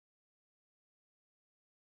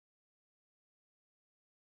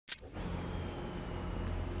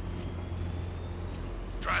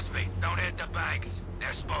Trust me, don't hit the banks.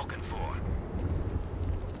 They're spoken for.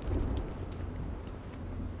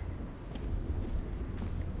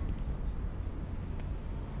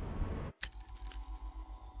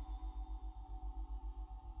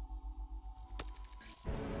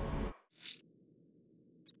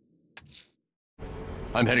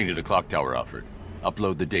 I'm heading to the clock tower, Alfred.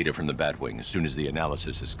 Upload the data from the Batwing as soon as the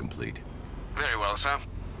analysis is complete. Very well, sir.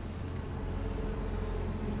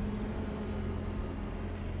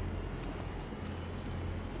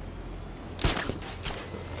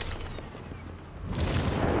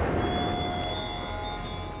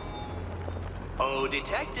 Oh,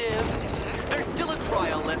 Detective, there's still a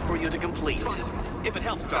trial left for you to complete. If it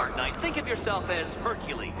helps, Dark Knight, think of yourself as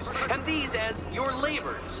Hercules, and these as your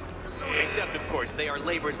labors. Except, of course, they are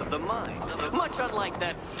labors of the mind, much unlike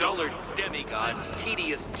that dullard demigod's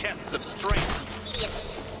tedious tests of strength.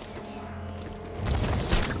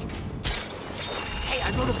 Hey,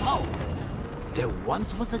 I wrote a poem. There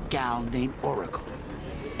once was a gal named Oracle,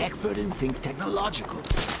 expert in things technological.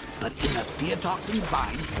 But in a fear toxin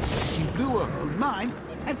bind, she blew her own mind,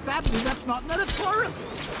 and sadly that's not metaphorical.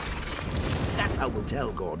 That's how we'll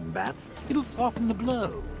tell, Gordon Bats. It'll soften the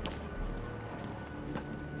blow.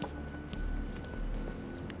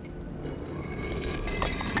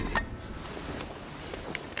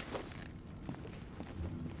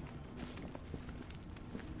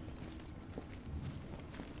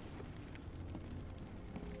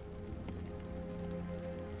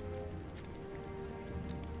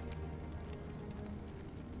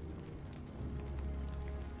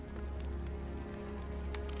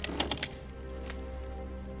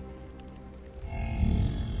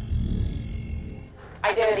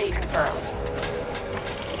 Identity confirmed.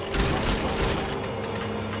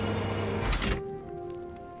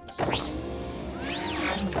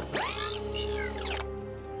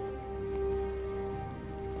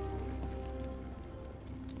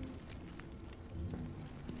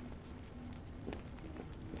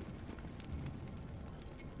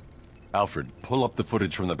 Alfred, pull up the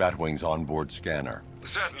footage from the Batwing's onboard scanner.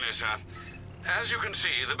 Certainly, sir. As you can see,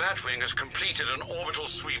 the Batwing has completed an orbital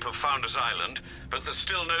sweep of Founders Island, but there's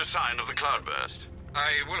still no sign of the cloudburst.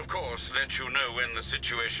 I will, of course, let you know when the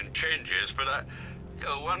situation changes, but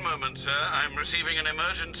one moment, sir. I'm receiving an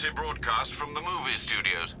emergency broadcast from the movie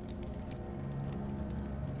studios.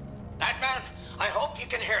 Batman, I hope you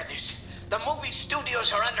can hear this. The movie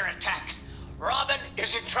studios are under attack. Robin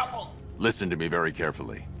is in trouble. Listen to me very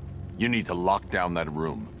carefully. You need to lock down that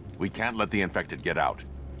room. We can't let the infected get out.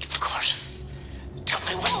 Of course. Tell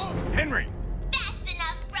me when. Henry! That's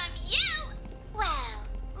enough from you! Well,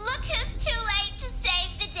 look who's too late to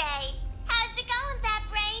save the day. How's it going,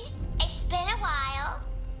 Batbrain? It's been a while.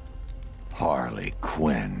 Harley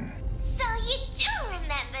Quinn. So you do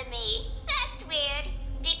remember me. That's weird,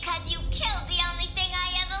 because you killed the only thing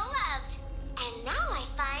I ever loved. And now I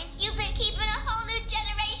find you've been keeping a whole new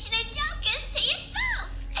generation of jokers to yourself.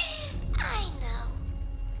 I know.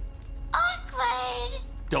 Awkward.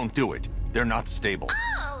 Don't do it. They're not stable.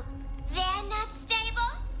 Oh, they're not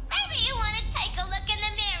stable? Maybe you want to take a look in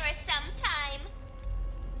the mirror sometime.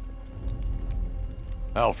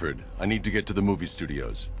 Alfred, I need to get to the movie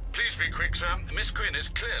studios. Please be quick, sir. Miss Quinn is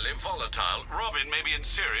clearly volatile. Robin may be in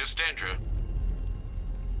serious danger.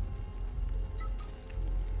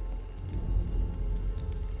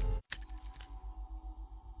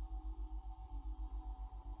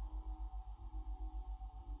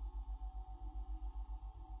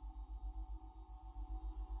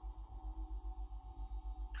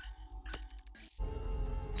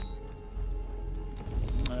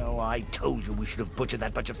 Oh, I told you we should have butchered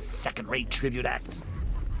that bunch of second-rate tribute acts.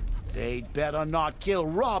 They'd better not kill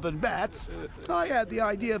Robin Bats. I had the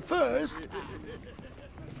idea first.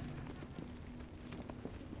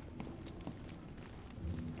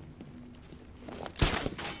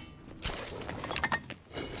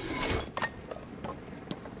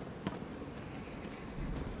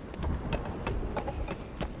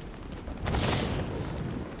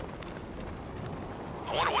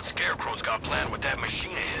 I wonder what Scarecrow's got planned with that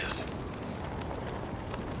machine of his.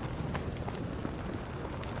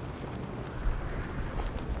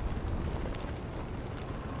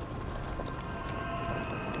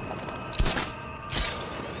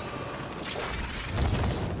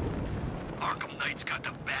 Arkham Knight's got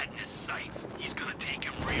the bat in his sights. He's gonna take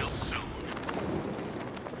him real soon.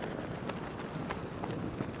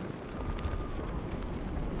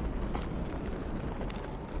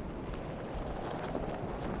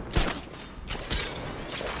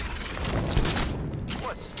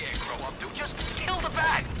 What's Scarecrow up to? Just kill the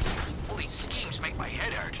bat! All these schemes make my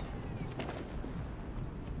head hurt.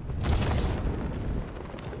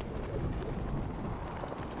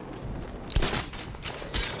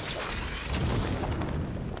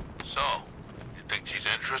 So, you think she's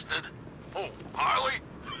interested? Oh, Harley?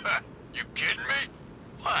 You kidding me?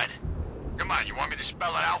 What? Come on, you want me to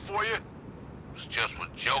spell it out for you? It was just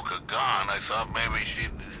with Joker gone, I thought maybe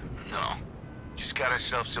she'd, you know... She's got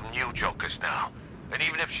herself some new Jokers now. And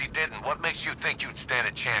even if she didn't, what makes you think you'd stand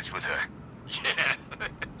a chance with her? Yeah,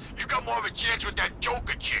 you got more of a chance with that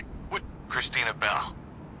Joker chick, with Christina Bell.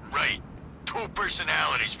 Right. 2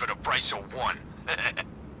 personalities for the price of 1.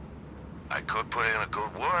 I could put in a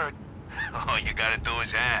good word. All you gotta do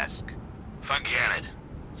is ask. Forget it.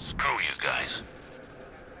 Screw you guys.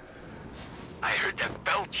 I heard that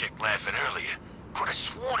Bell chick laughing earlier. Could have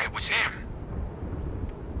sworn it was him.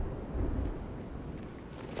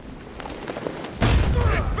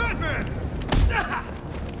 It's Batman!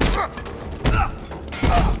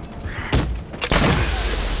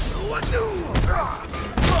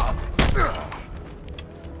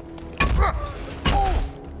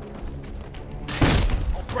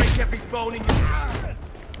 I'll break every bone in you.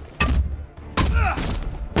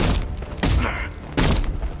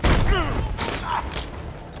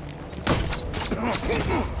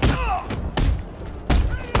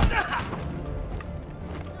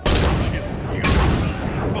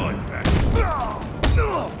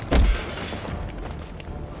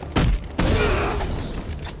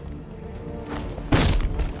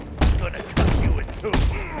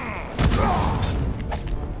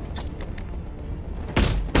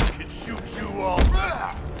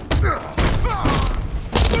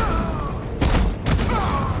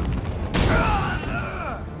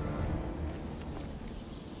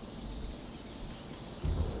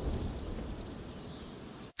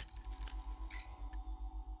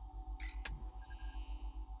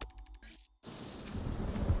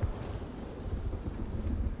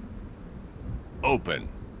 Open.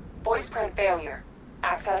 Voice print failure.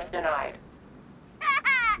 Access denied.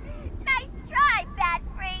 Nice try, Bat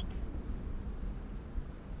Freak!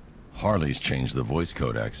 Harley's changed the voice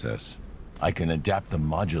code access. I can adapt the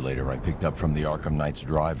modulator I picked up from the Arkham Knight's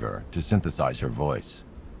driver to synthesize her voice.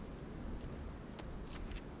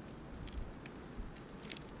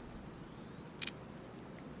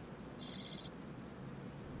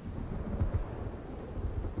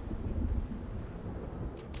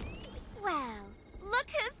 Well, look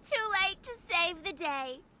who's too late to save the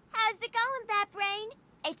day. How's it going, Bat-Brain?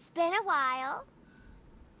 It's been a while.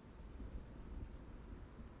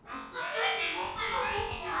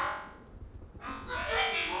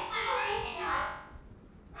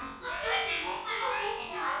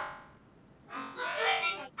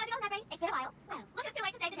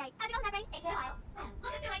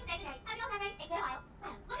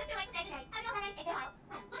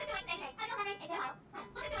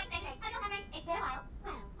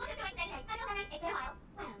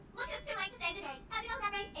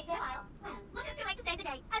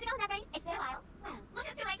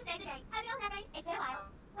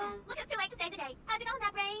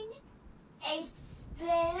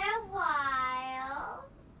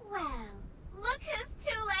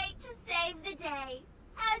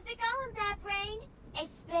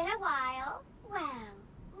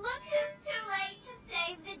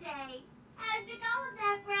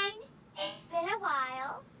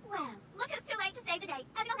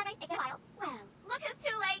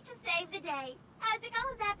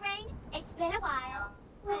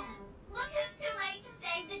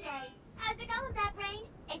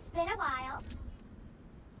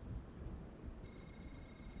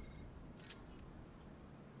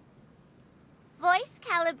 Voice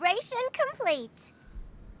calibration complete.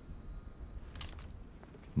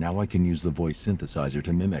 Now I can use the voice synthesizer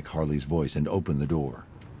to mimic Harley's voice and open the door.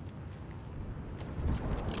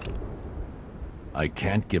 I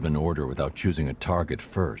can't give an order without choosing a target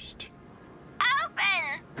first.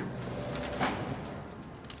 Open!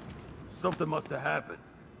 Something must have happened.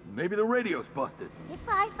 Maybe the radio's busted. If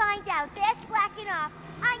I find out they're slacking off,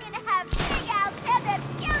 I'm gonna have Big Al tear their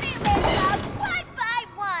beauty lids out 1 by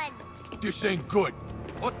 1! This ain't good.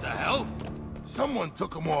 What the hell? Someone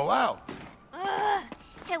took them all out. Ugh,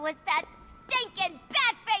 it was that stinking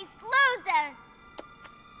bat-faced loser!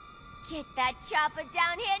 Get that chopper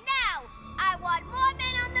down here now! I want more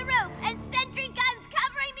men on the roof and sentry guns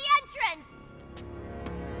covering the entrance!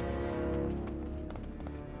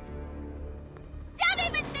 Don't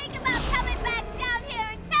even think about coming back down here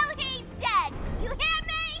until he's dead! You hear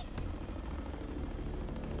me?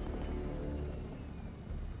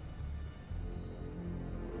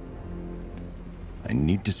 I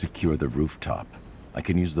need to secure the rooftop. I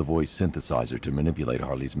can use the voice synthesizer to manipulate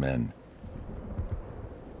Harley's men.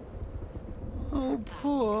 Oh,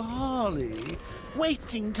 poor Harley.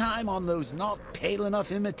 Wasting time on those not pale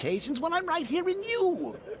enough imitations when I'm right here in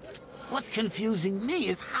you. What's confusing me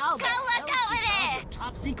is how Go look over there! the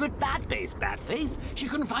top secret Batface. She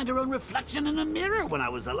couldn't find her own reflection in a mirror when I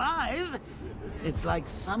was alive. It's like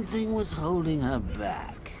something was holding her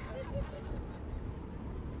back.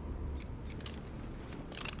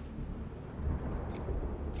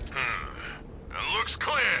 It looks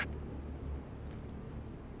clear.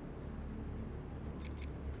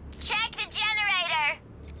 Check the generator!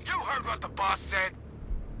 You heard what the boss said.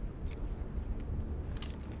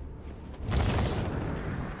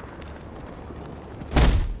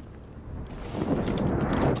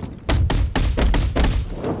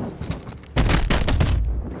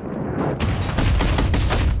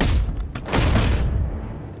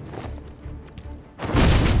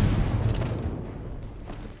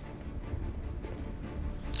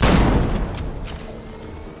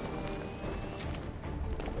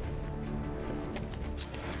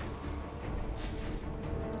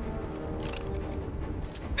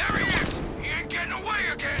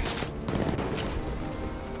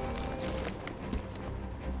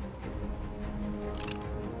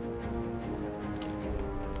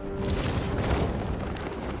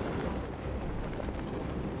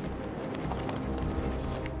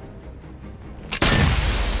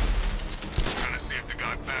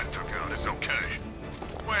 It's okay.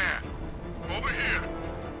 Where? Over here.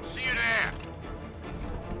 See you there.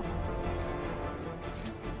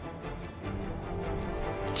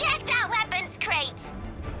 Check that weapons crate!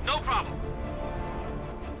 No problem.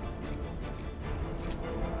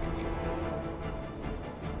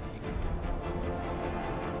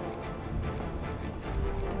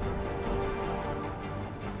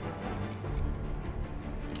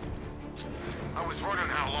 I was wondering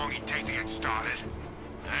how long he'd take to get started.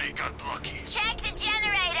 He got lucky. Check the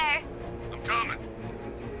generator! I'm coming.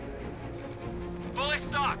 Fully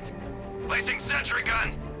stocked. Placing sentry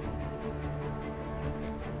gun.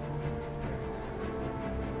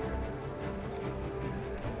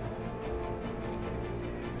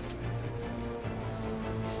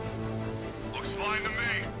 Looks fine to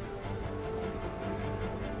me.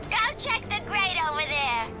 Go check the grate over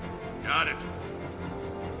there! Got it.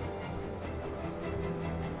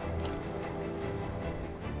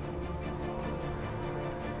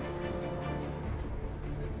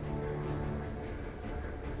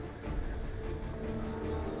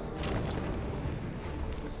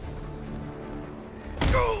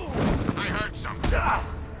 I heard something.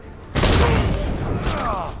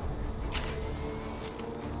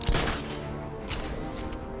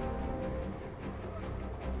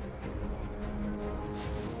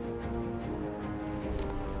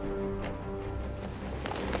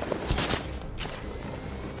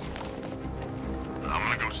 I'm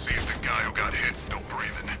gonna go see if the guy who got hit's still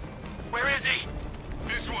breathing. Where is he?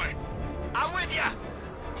 This way. I'm with ya!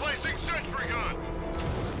 Placing sentry gun!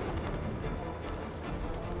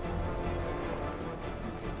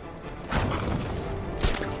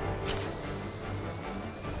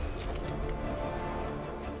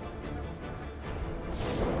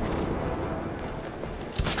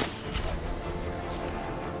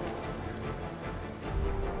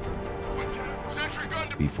 Sentry gun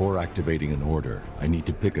to... Before activating an order, I need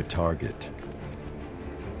to pick a target.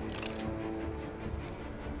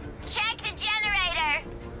 Check the generator!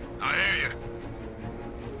 I hear you.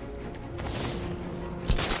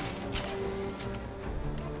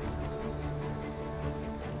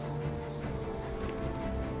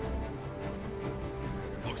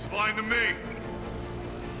 Looks fine to me.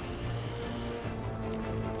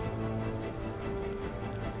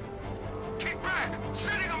 Keep back!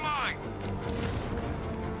 Setting a mine!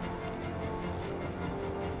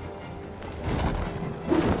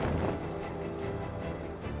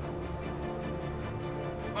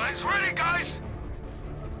 Mine's ready, guys!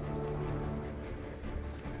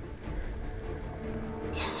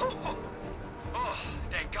 Oh,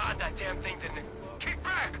 thank God that damn thing didn't... Keep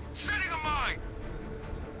back! Setting a mine!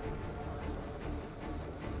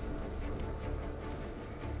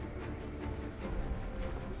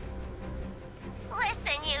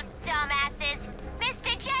 Listen, you dumbasses!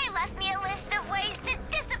 Mr. J left me a list of ways to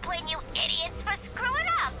discipline you idiots for screwing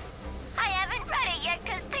up! I haven't read it yet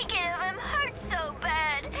because thinking of him hurts so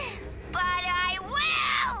bad. But I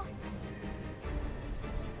will!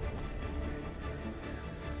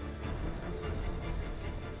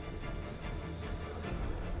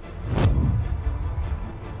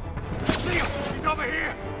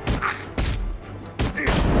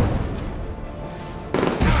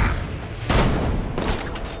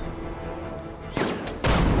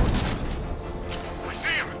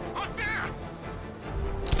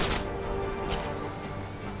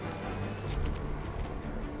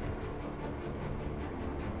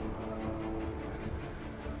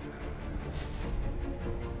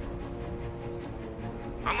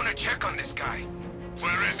 gotta check on this guy.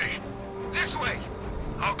 Where is he? This way!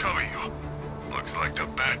 I'll cover you. Looks like the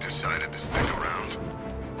Bat decided to stick around.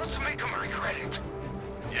 Let's make him regret it.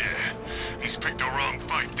 Yeah, he's picked the wrong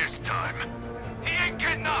fight this time. He ain't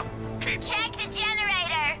getting up! Keep... Check the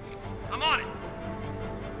generator! I'm on it!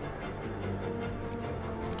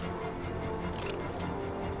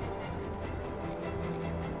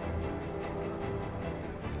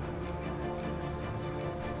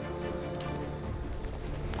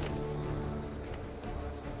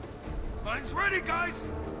 Mine's ready, guys!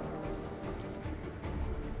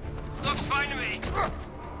 Looks fine to me.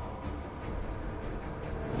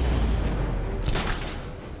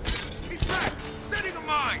 He's back! Setting a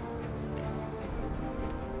mine!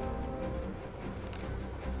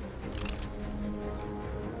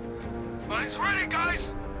 Mine's ready,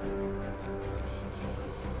 guys!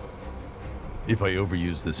 If I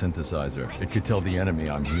overuse the synthesizer, it could tell the enemy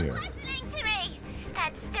I'm here. Listening to me!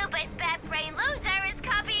 That stupid bat-brain loser is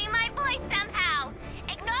copying my voice somehow!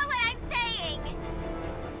 Ignore what I'm saying!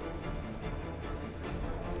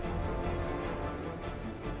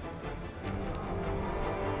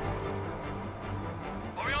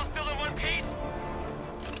 Are we all still in one piece?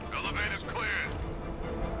 Elevator's cleared.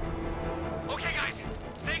 Okay, guys.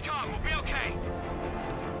 Stay calm. We'll be okay.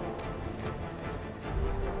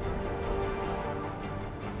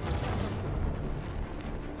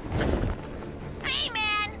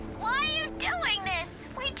 B-Man, why are you doing this?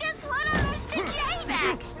 We just want our Mr. J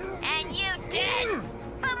back! And you did!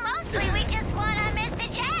 But mostly we just want our Mr.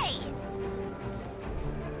 J!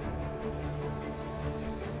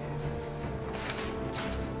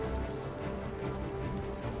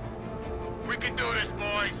 We can do this,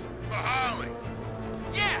 boys. For Harley.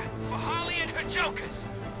 Yeah, for Harley and her jokers.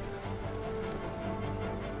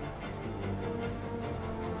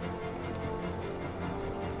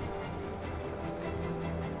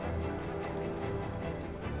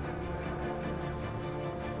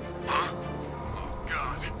 Huh? Oh,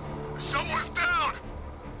 God. Someone's down!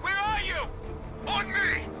 Where are you? On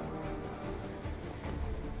me!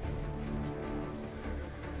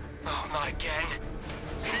 Oh, not again.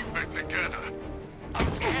 Keep it together. I'm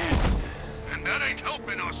scared. And that ain't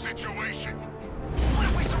helping our situation. What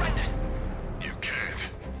if we surrendered? You can't.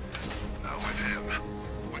 Not with him.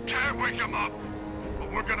 We can't wake him up,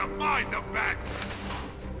 but we're gonna find the Bat.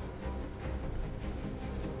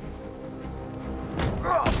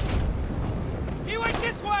 He went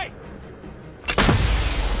this way!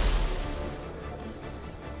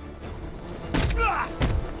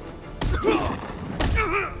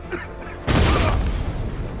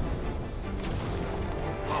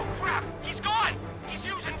 Oh, crap! He's gone! He's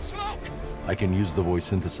using smoke! I can use the voice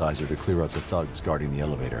synthesizer to clear out the thugs guarding the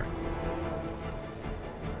elevator.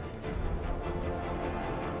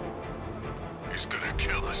 He's gonna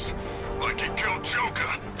kill us. Like he killed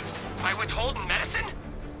Joker. By withholding medicine?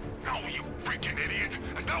 No, you freaking idiot!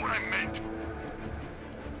 That's not what I meant!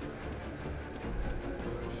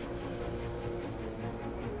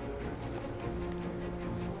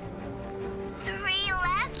 Three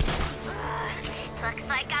left? Ugh, looks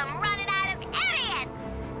like I'm running out of idiots!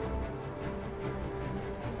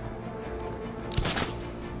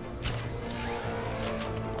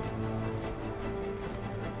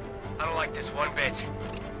 I don't like this one bit.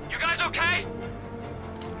 You guys okay?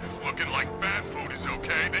 If looking like bad food is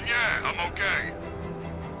okay, then yeah, I'm okay.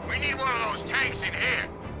 We need one of those tanks in here.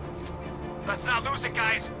 Let's not lose it,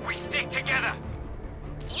 guys. We stick together.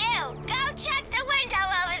 You, go check the window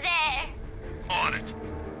over there! On it.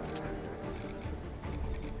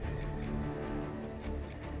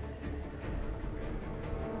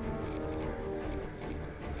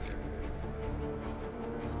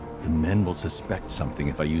 The men will suspect something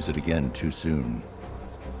if I use it again too soon.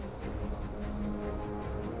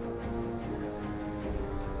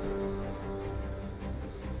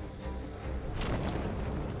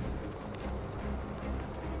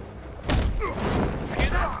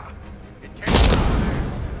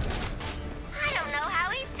 I don't know how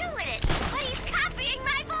he's doing it, but he's copying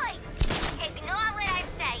my voice! Ignore what I'm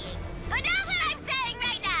saying, but know what I'm saying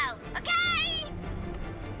right now, okay?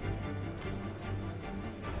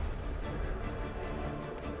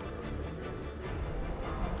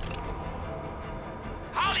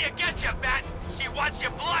 Holly will get you, Bat. She wants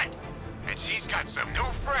your blood. And she's got some new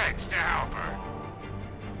friends to help her.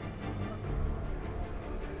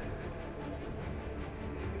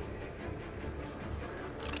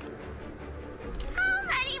 How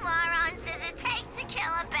many morons does it take to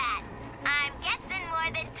kill a bat? I'm guessing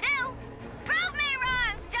more than 2. Prove me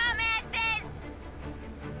wrong, dumbasses!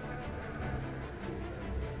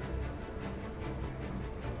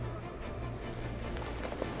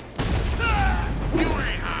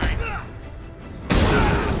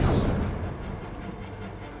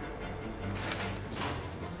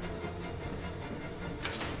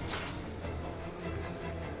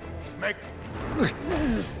 make...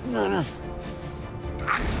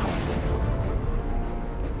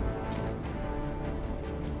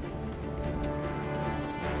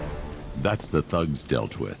 That's the thugs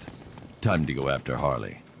dealt with. Time to go after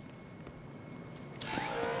Harley.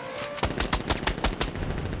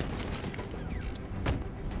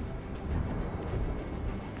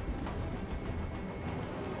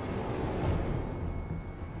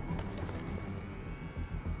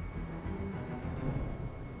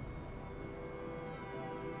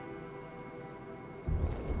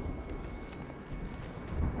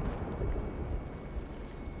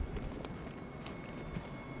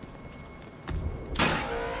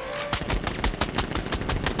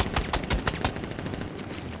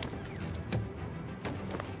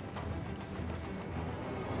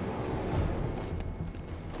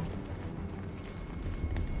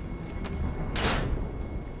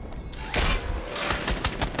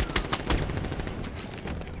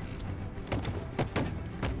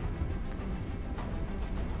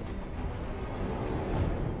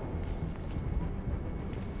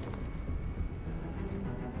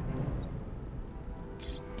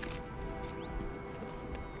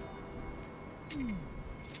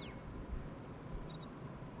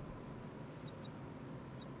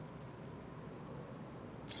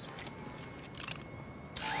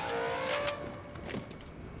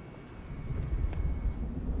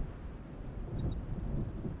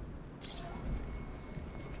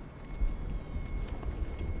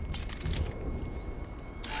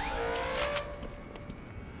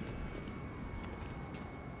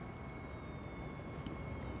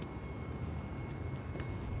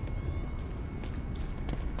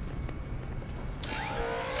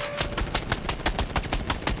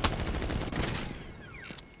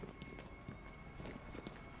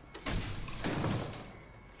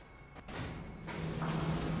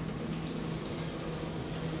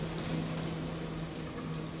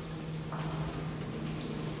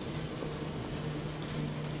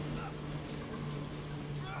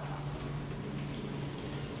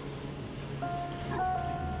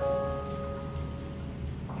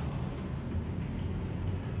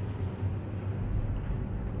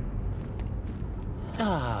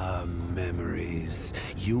 Ah, memories.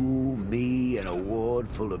 You, me, and a ward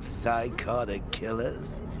full of psychotic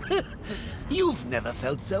killers. You've never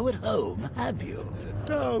felt so at home, have you?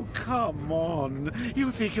 Oh, come on. You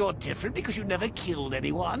think you're different because you never killed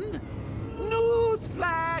anyone?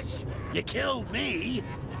 Newsflash! You killed me.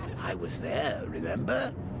 I was there,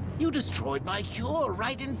 remember? You destroyed my cure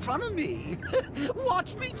right in front of me.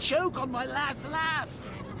 Watch me choke on my last laugh.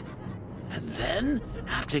 And then,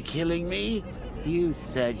 after killing me, you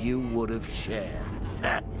said you would have shared.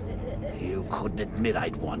 You couldn't admit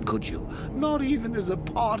I'd won, could you? Not even as a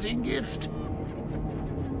parting gift.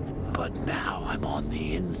 But now I'm on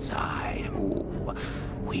the inside. Ooh,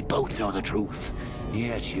 we both know the truth.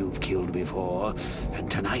 Yes, you've killed before. And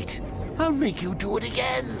tonight, I'll make you do it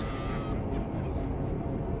again.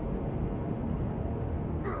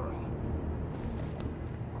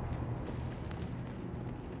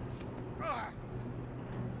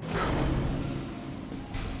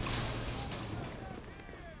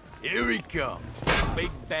 Here he comes,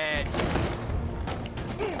 big bad.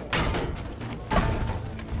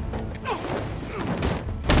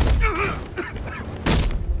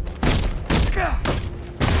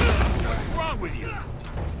 What's wrong with you?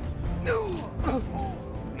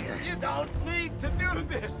 You don't need to do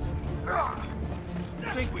this.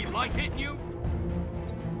 Think we like hitting you?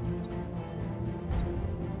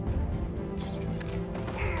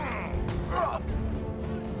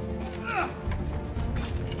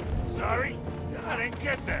 Sorry? I didn't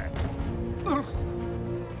get that.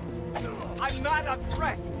 I'm not a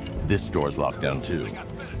threat. This door's locked down too.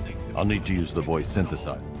 I'll need to use the voice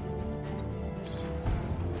synthesizer.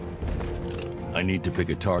 I need to pick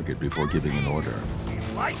a target before giving an order. He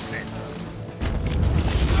likes it.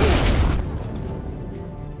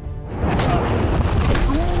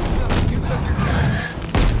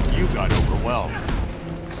 You got overwhelmed.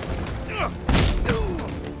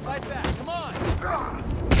 Right back, come on.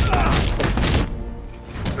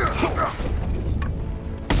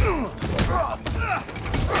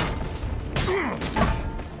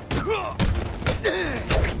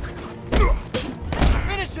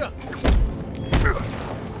 Finish him!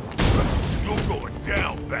 You're going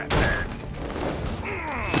down, Batman.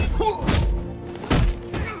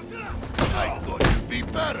 I thought you'd be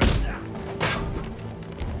better.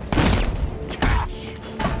 Cash.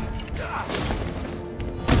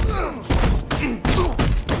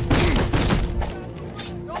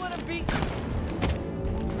 Don't let him beat you.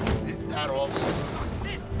 Is that all?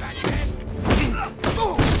 This Batman!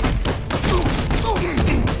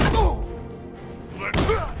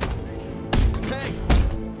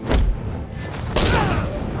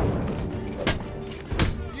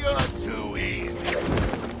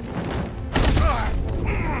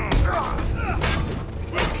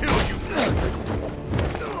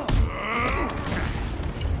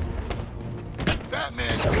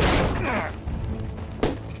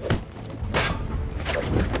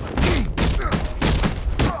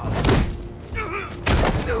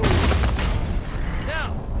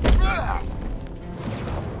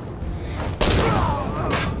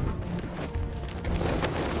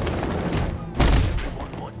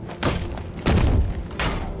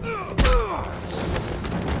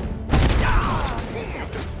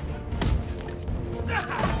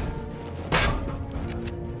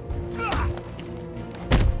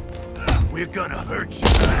 gonna hurt you.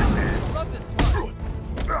 Love this part.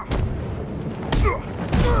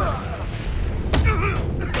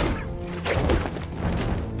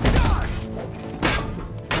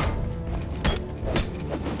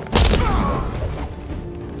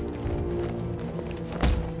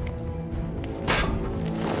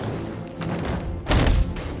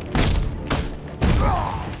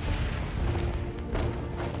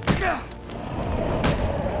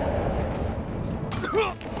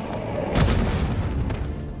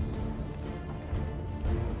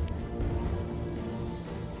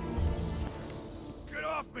 Get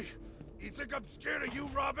off me! You think I'm scared of you,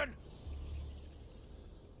 Robin?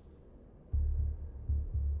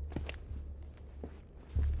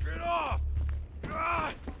 Get off!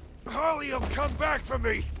 Harley will come back for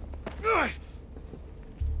me!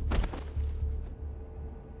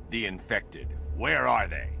 The infected. Where are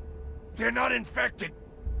they? They're not infected.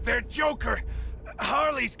 They're Joker.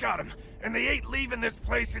 Harley's got him, and they ain't leaving this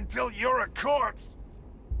place until you're a corpse.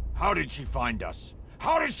 How did she find us?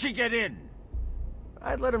 How did she get in?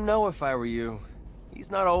 I'd let him know if I were you. He's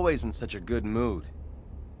not always in such a good mood.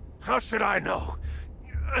 How should I know?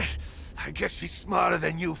 I guess she's smarter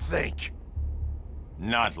than you think.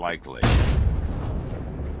 Not likely.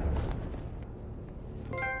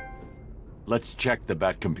 Let's check the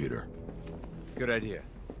Bat computer. Good idea.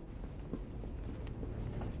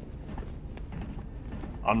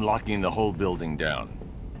 I'm locking the whole building down.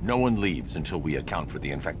 No one leaves until we account for the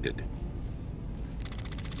infected.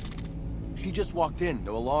 She just walked in.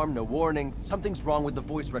 No alarm, no warning. Something's wrong with the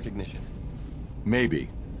voice recognition. Maybe.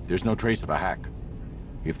 There's no trace of a hack.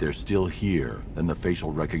 If they're still here, then the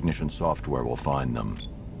facial recognition software will find them.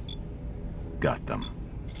 Got them.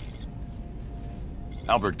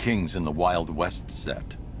 Albert King's in the Wild West set.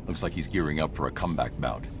 Looks like he's gearing up for a comeback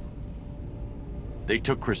bout. They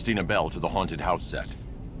took Christina Bell to the haunted house set.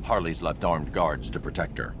 Harley's left armed guards to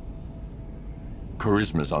protect her.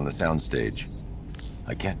 Charisma's on the soundstage.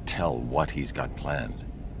 I can't tell what he's got planned.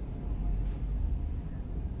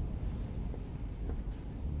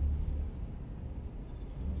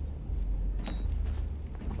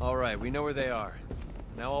 All right, we know where they are.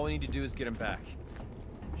 Now all we need to do is get them back.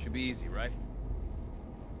 Should be easy, right?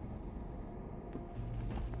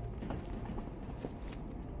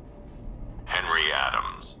 Henry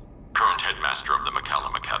Adams, current headmaster of the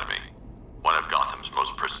McCallum Academy, one of Gotham's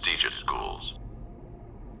most prestigious schools.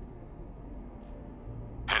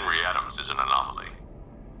 Henry Adams is an anomaly.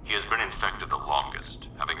 He has been infected the longest,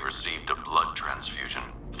 having received a blood transfusion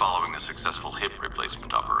following the successful hip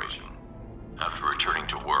replacement operation. After returning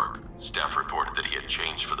to work, staff reported that he had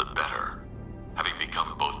changed for the better, having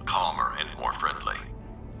become both calmer and more friendly.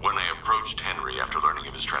 When I approached Henry after learning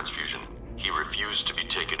of his transfusion, he refused to be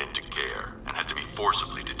taken into care and had to be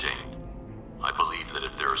forcibly detained. I believe that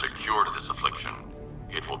if there is a cure to this affliction,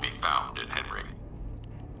 it will be found in Henry.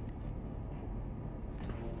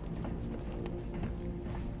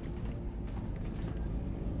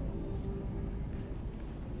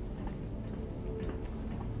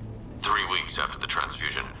 After the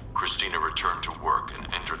transfusion, Christina returned to work and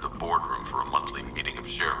entered the boardroom for a monthly meeting of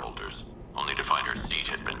shareholders, only to find her seat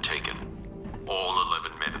had been taken. All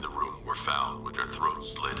 11 men in the room were found with their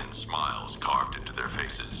throats slit and smiles carved into their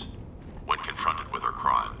faces. When confronted with her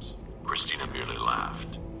crimes, Christina merely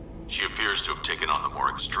laughed. She appears to have taken on the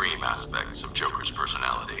more extreme aspects of Joker's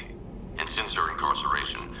personality, and since her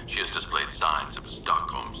incarceration, she has displayed signs of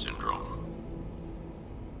Stockholm Syndrome.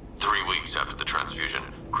 3 weeks after the transfusion,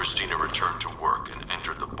 Christina returned to work and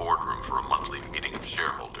entered the boardroom for a monthly meeting of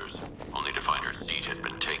shareholders, only to find her seat had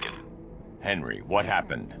been taken. Henry, what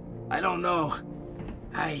happened? I don't know.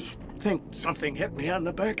 I think something hit me on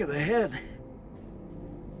the back of the head.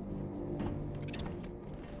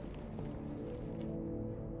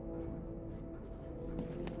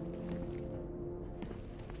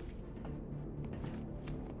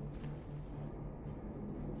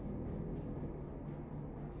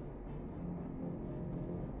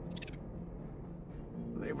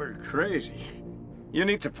 They were crazy. You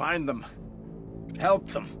need to find them. Help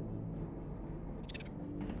them.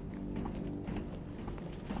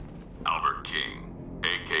 Albert King,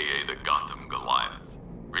 aka the Gotham Goliath,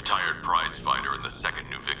 retired prize fighter and the second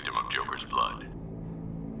new victim of Joker's blood.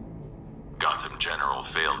 Gotham General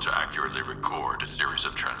failed to accurately record a series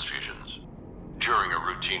of transfusions. During a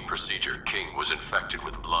routine procedure, King was infected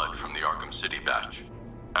with blood from the Arkham City batch.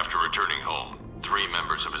 After returning home, 3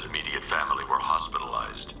 members of his immediate family were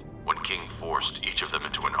hospitalized when King forced each of them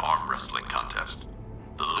into an arm wrestling contest,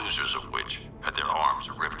 the losers of which had their arms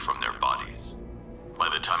ripped from their bodies. By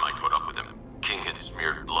the time I caught up with him, King had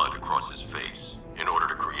smeared blood across his face in order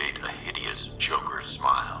to create a hideous Joker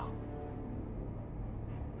smile.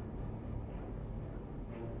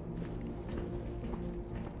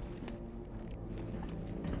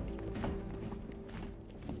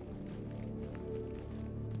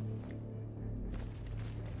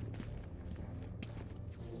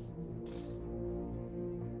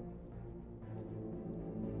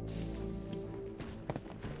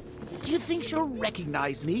 Do you think she'll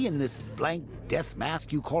recognize me in this blank death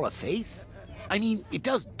mask you call a face? I mean, it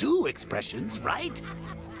does do expressions, right?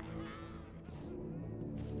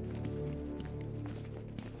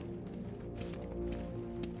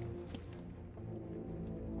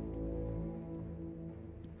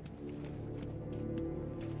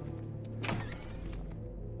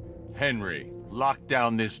 Henry, lock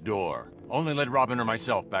down this door. Only let Robin or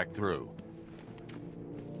myself back through.